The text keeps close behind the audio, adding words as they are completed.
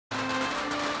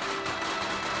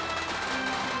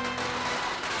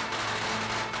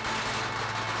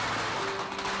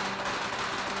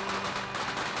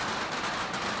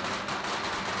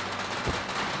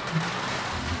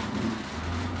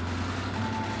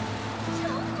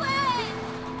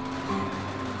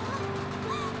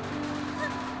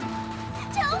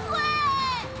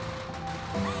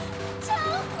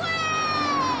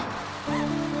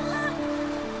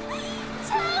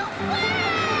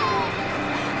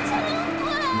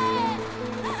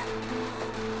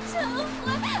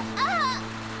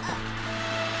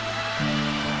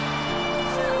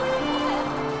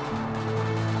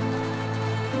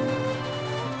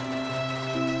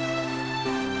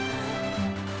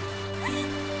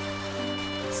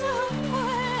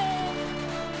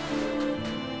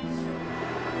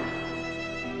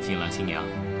新郎新娘，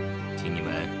请你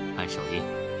们按手印。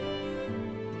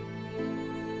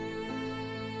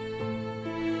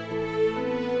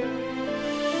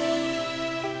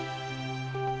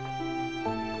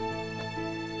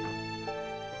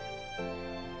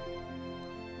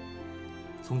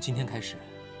从今天开始，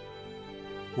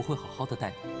我会好好的待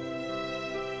你。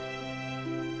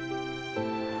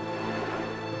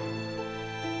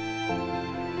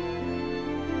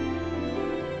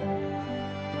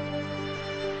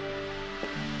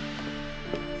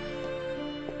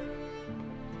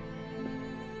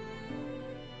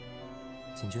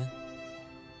锦娟，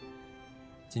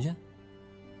锦娟，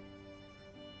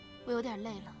我有点累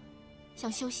了，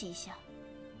想休息一下。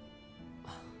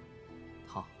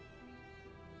好。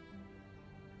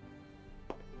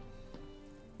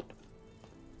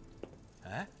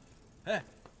哎，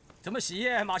怎么喜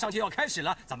宴马上就要开始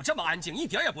了？怎么这么安静，一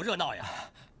点也不热闹呀？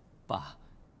爸，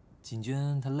锦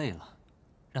娟她累了，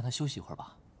让她休息一会儿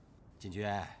吧。锦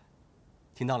娟，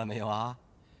听到了没有啊？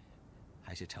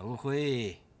还是程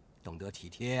辉懂得体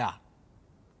贴啊。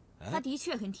他的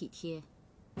确很体贴。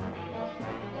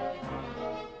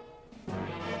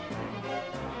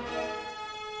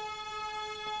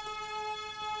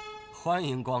欢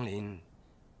迎光临，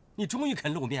你终于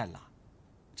肯露面了。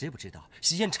知不知道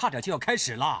喜宴差点就要开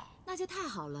始了？那就太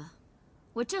好了，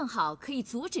我正好可以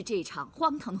阻止这场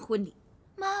荒唐的婚礼。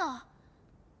妈，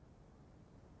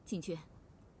锦娟，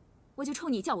我就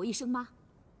冲你叫我一声妈。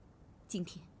今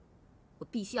天，我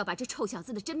必须要把这臭小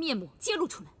子的真面目揭露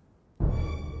出来。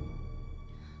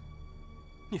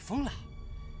你疯了！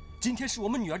今天是我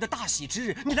们女儿的大喜之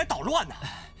日，你来捣乱呢？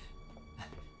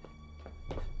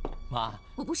妈，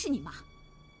我不是你妈，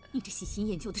你这喜新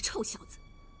厌旧的臭小子！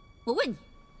我问你，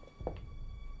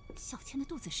小倩的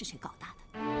肚子是谁搞大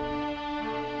的？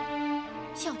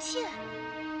小倩，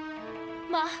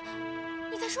妈，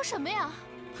你在说什么呀？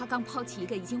她刚抛弃一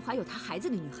个已经怀有她孩子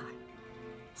的女孩，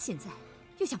现在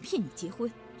又想骗你结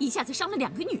婚，一下子伤了2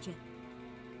个女人。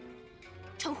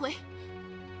程辉，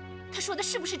他说的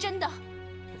是不是真的？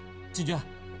锦娟，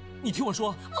你听我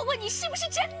说。我问你是不是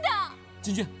真的？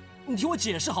锦娟，你听我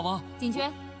解释好吗？锦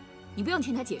娟，你不用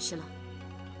听他解释了，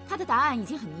他的答案已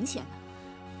经很明显了。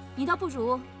你倒不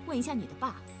如问一下你的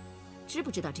爸，知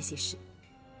不知道这些事？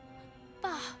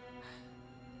爸，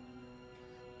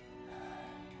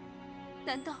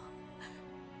难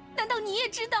道你也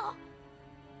知道？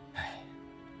哎，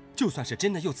就算是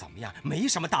真的又怎么样？没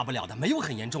什么大不了的，没有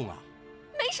很严重啊。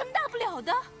没什么大不了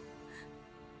的。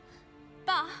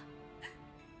爸，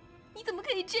你怎么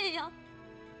可以这样？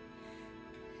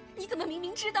你怎么明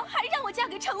明知道还让我嫁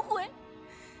给程辉？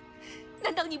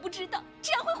难道你不知道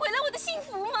这样会毁了我的幸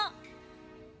福吗？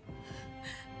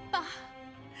爸，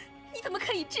你怎么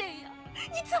可以这样？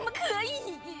你怎么可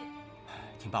以？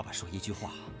听爸爸说一句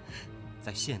话，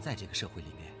在现在这个社会里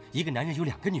面，一个男人有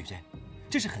2个女人，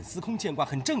这是很司空见惯、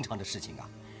很正常的事情啊。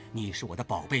你是我的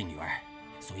宝贝女儿，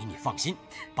所以你放心，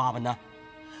爸爸呢，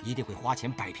一定会花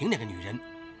钱摆平那个女人，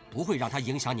不会让她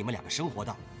影响你们2个生活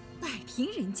的。摆平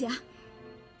人家？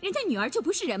人家女儿就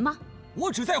不是人吗？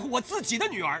我只在乎我自己的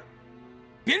女儿，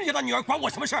别人家的女儿管我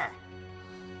什么事儿？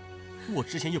我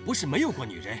之前又不是没有过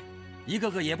女人，一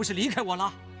个个也不是离开我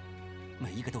了，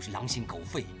每一个都是狼心狗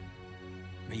肺、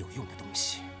没有用的东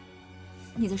西。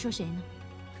你在说谁呢？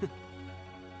哼，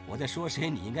我在说谁，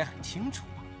你应该很清楚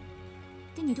吧？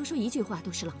跟你多说一句话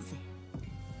都是浪费。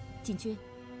锦娟，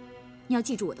你要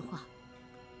记住我的话，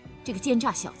这个奸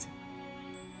诈小子，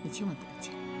你千万不能嫁。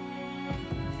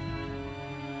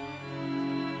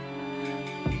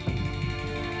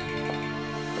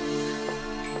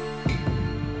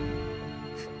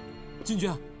金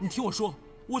娟，你听我说，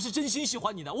我是真心喜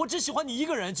欢你的，我只喜欢你一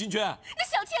个人，金娟。那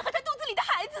小倩和她肚子里的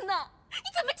孩子呢？你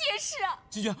怎么解释啊？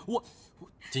金娟，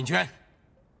金娟，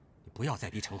你不要再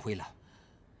逼程辉了。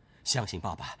相信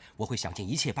爸爸，我会想尽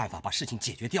一切办法把事情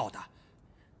解决掉的。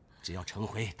只要程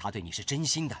辉他对你是真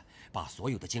心的，把所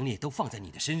有的精力都放在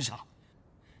你的身上，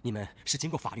你们是经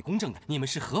过法律公证的，你们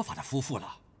是合法的夫妇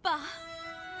了。爸，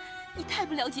你太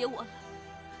不了解我了，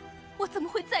我怎么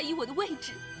会在意我的位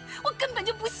置？我根本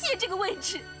就不屑这个位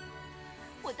置。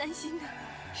我担心的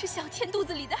是小倩肚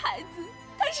子里的孩子，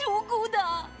她是无辜的。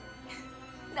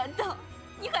难道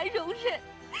你还容忍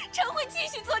程辉继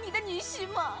续做你的女婿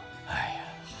吗？哎呀，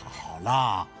好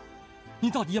啦，你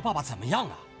到底要爸爸怎么样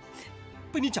啊？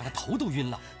被你讲的头都晕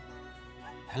了。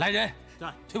来人，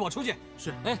推我出去。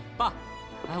是。哎，爸，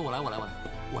哎，我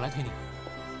来推你。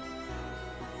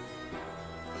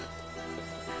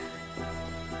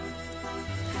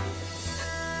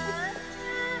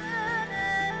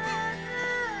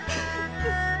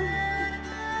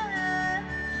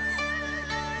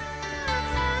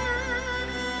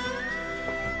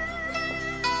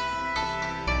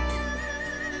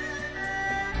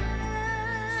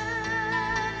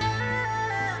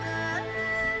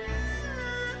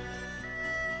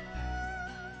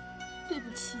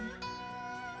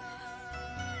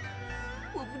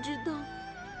知道，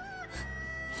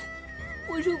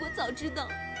我如果早知道，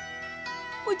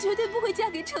我绝对不会嫁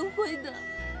给陈辉的。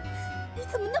你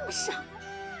怎么那么傻？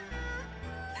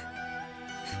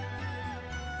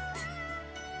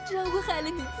这样会害了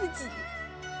你自己，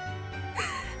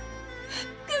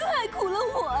更害苦了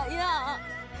我呀。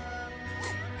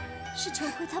是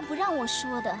陈辉他不让我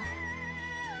说的，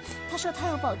他说他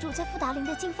要保住在傅达林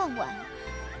的金饭碗。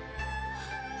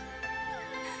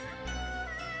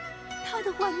他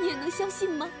的话你也能相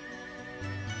信吗？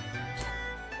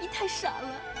你太傻了。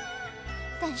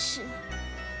但是，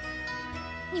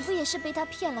你不也是被他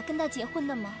骗了，跟他结婚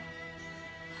的吗？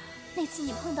那次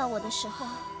你碰到我的时候，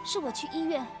是我去医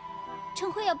院，陈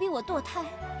辉要逼我堕胎，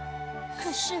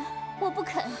可是我不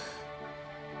肯，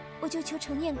我就求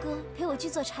程燕哥陪我去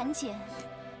做产检。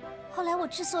后来我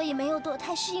之所以没有堕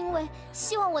胎，是因为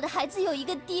希望我的孩子有一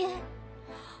个爹，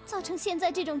造成现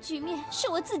在这种局面是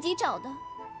我自己找的，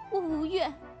我无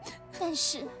怨。但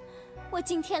是，我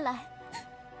今天来，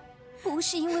不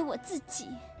是因为我自己，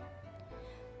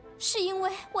是因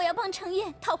为我要帮程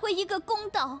燕讨回一个公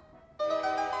道。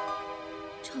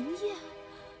程燕，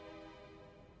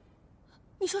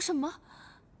你说什么？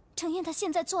程燕她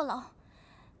现在坐牢，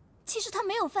其实她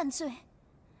没有犯罪，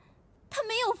她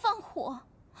没有放火，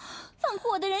放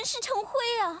火的人是程辉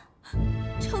啊。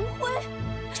程辉，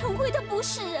程辉他不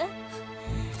是人，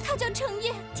他叫程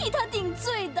燕替他顶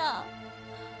罪的。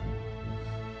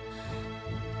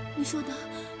你说的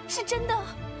是真的？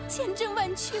千真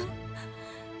万确，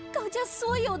高家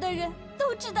所有的人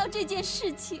都知道这件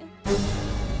事情。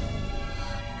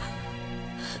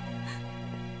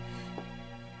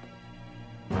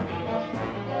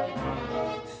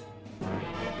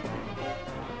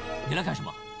你来干什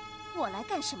么？我来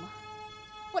干什么？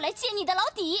我来揭你的老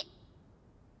底。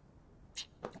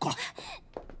过来！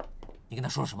你跟他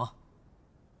说了什么？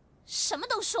什么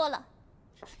都说了。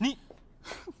你，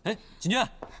哎，锦娟，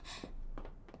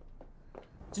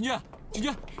锦娟，锦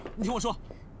娟，你听我说，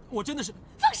我真的是……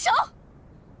放手！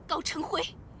高程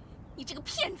辉，你这个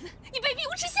骗子，你卑鄙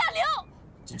无耻下流！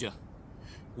锦娟，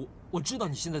我知道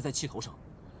你现在在气头上，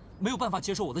没有办法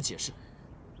接受我的解释。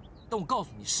但我告诉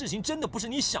你，事情真的不是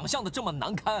你想象的这么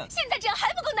难堪。现在这样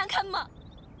还不够难堪吗？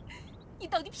你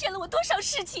到底骗了我多少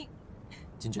事情？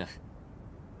金娟，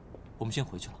我们先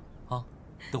回去了啊！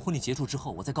等婚礼结束之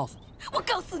后，我再告诉你。我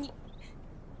告诉你，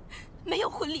没有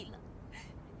婚礼了，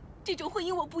这种婚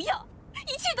姻我不要，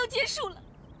一切都结束了，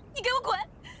你给我滚！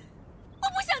我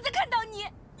不想再看到你。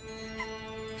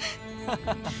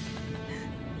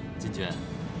金娟，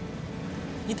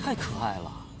你太可爱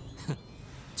了。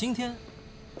今天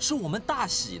是我们大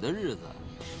喜的日子，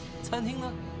餐厅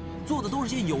呢，坐的都是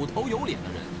些有头有脸的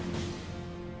人。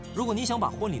如果你想把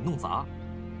婚礼弄砸，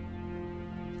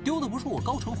丢的不是我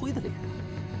高程辉的脸，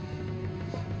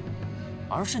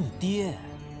而是你爹。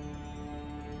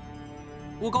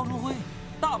我高程辉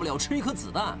大不了吃一颗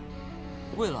子弹，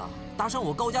为了搭上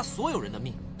我高家所有人的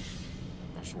命。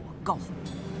但是我告诉你，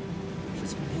事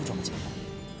情没有这么简单。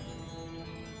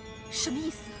什么意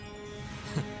思？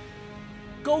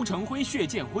高程辉血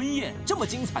溅婚宴这么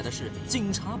精彩的事，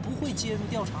警察不会介入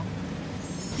调查吗？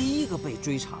第一个被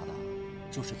追查的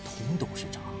就是童董事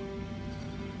长。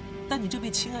但你这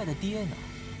位亲爱的爹呢，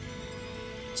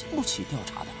经不起调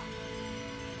查的。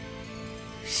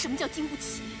什么叫经不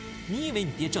起？你以为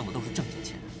你爹挣的都是正经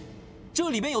钱？这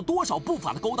里面有多少不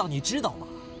法的勾当，你知道吗？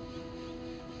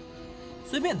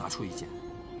随便拿出一件，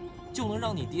就能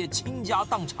让你爹倾家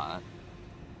荡产，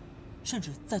甚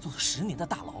至再坐10年的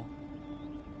大牢。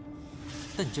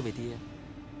但你这位爹，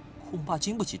恐怕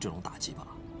经不起这种打击吧？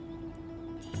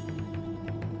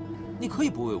你可以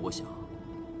不为我想，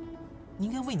你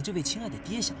应该为你这位亲爱的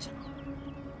爹想想。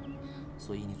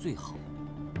所以你最好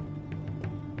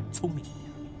聪明一点，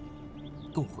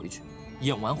跟我回去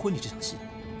演完婚礼这场戏，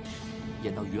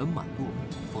演到圆满落幕，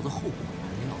否则后果难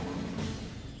料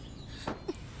啊！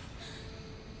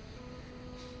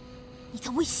你在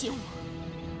威胁我？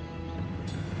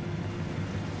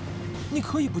你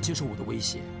可以不接受我的威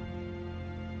胁。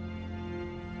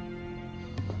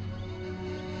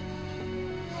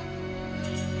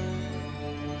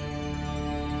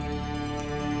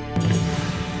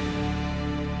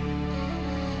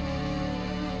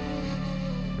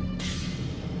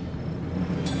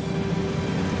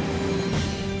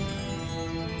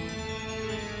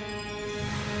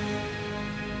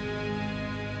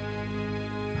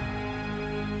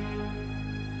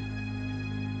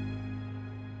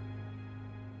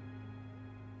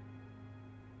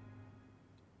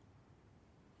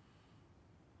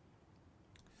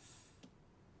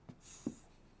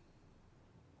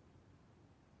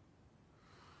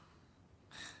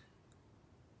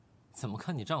么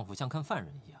看你丈夫像看犯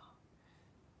人一样？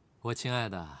我亲爱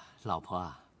的老婆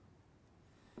啊，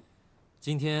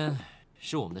今天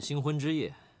是我们的新婚之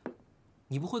夜，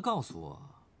你不会告诉我，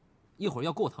一会儿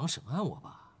要过堂审案我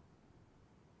吧？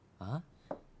啊？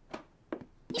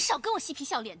你少跟我嬉皮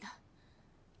笑脸的！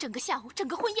整个下午，整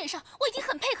个婚宴上，我已经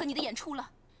很配合你的演出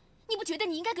了，你不觉得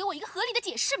你应该给我一个合理的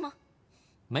解释吗？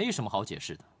没什么好解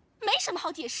释的。没什么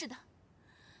好解释的。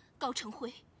高成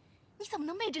辉，你怎么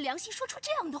能昧着良心说出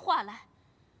这样的话来？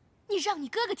你让你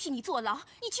哥哥替你坐牢，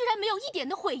你居然没有一点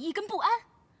的悔意跟不安。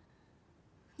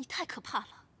你太可怕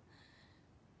了！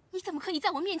你怎么可以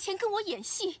在我面前跟我演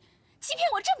戏，欺骗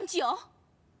我这么久？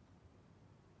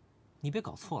你别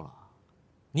搞错了，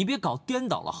你别搞颠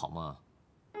倒了好吗？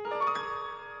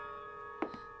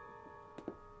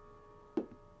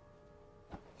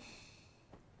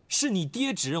是你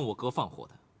爹指认我哥放火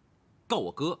的，告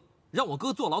我哥，让我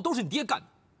哥坐牢，都是你爹干的。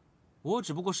我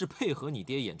只不过是配合你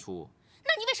爹演出。那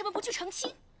你为什么不去澄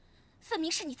清？分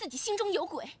明是你自己心中有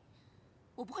鬼。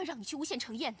我不会让你去诬陷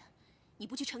程燕的，你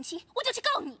不去澄清，我就去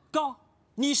告你。告？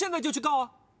你现在就去告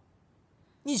啊！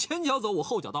你前脚走，我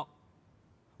后脚到。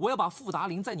我要把傅达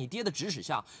林在你爹的指使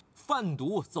下贩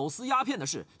毒、走私鸦片的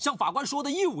事，向法官说的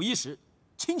一五一十、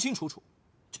清清楚楚。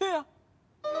去啊！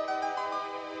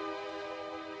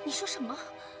你说什么？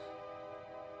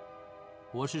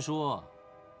我是说，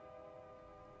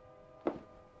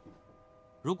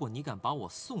如果你敢把我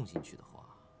送进去的话，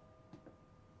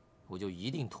我就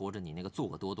一定驮着你那个作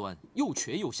恶多端、又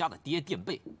瘸又瞎的爹垫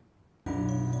背。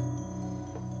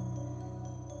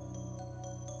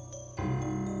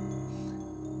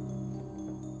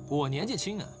我年纪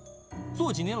轻啊，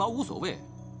坐几年牢无所谓。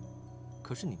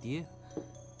可是你爹，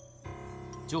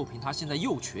就凭他现在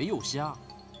又瘸又瞎，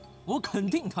我肯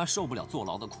定他受不了坐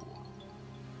牢的苦。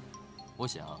我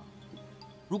想，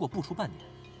如果不出半年，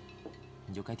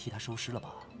你就该替他收尸了吧？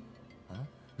啊，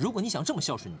如果你想这么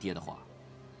孝顺你爹的话，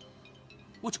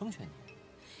我成全你。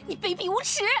你卑鄙无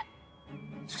耻！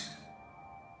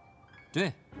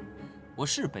对，我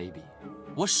是卑鄙，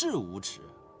我是无耻。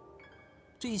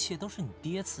这一切都是你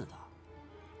爹赐的。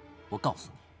我告诉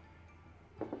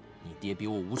你，你爹比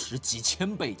我无耻几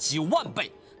千倍、几万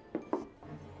倍。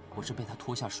我是被他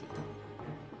拖下水的，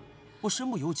我身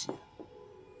不由己，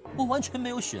我完全没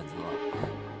有选择。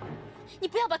你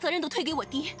不要把责任都推给我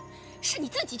爹，是你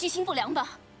自己居心不良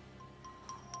吧？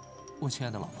我亲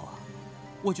爱的老婆，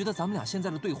我觉得咱们俩现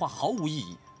在的对话毫无意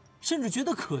义，甚至觉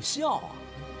得可笑啊。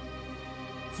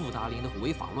傅达林的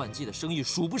违法乱纪的生意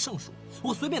数不胜数，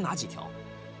我随便拿几条，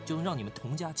就能让你们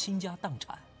童家倾家荡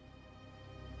产。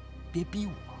别逼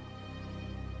我，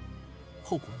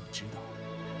后果你知道。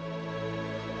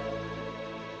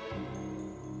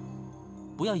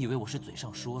不要以为我是嘴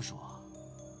上说说，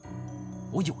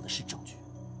我有的是证据。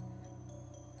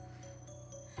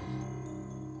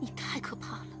你太可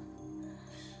怕了。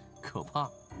可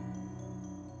怕？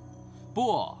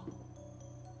不，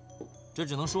这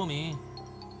只能说明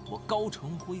我高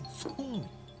成辉聪明。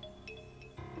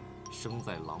生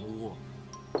在狼窝，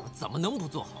我怎么能不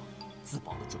做好自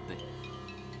保的准备？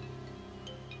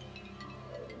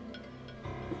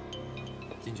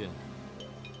金娟，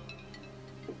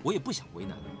我也不想为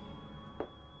难你，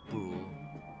不如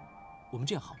我们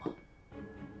这样好吗？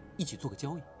一起做个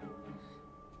交易。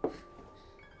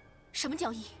什么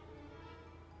交易？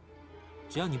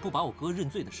只要你不把我哥认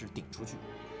罪的事顶出去，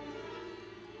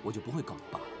我就不会告你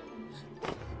爸。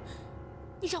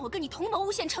你让我跟你同谋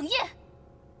诬陷程燕？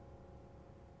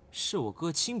是我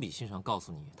哥亲笔信上告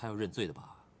诉你他要认罪的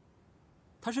吧？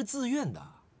他是自愿的。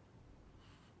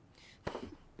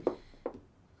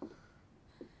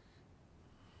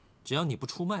只要你不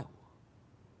出卖我，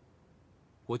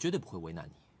我绝对不会为难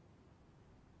你。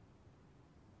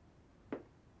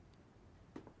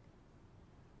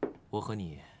我和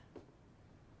你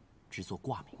只做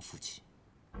挂名夫妻。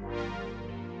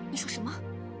你说什么？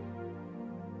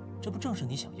这不正是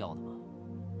你想要的吗？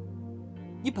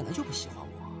你本来就不喜欢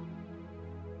我，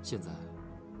现在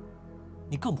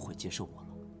你更不会接受我了。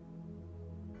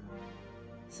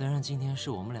虽然今天是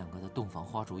我们两个的洞房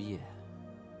花烛夜，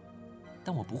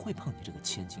但我不会碰你这个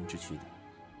千金之躯的。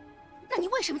那你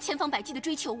为什么千方百计地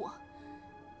追求我？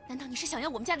难道你是想要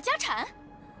我们家的家产？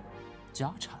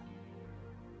家产？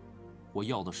我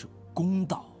要的是公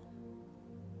道，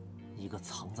一个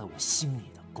藏在我心里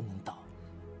的公道。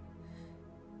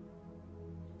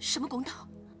什么公道？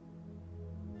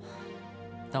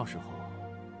到时候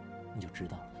你就知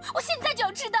道了。我现在就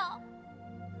要知道。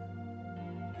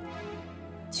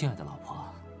亲爱的老婆，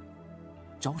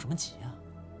着什么急啊？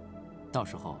到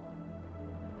时候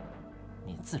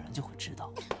你自然就会知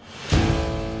道。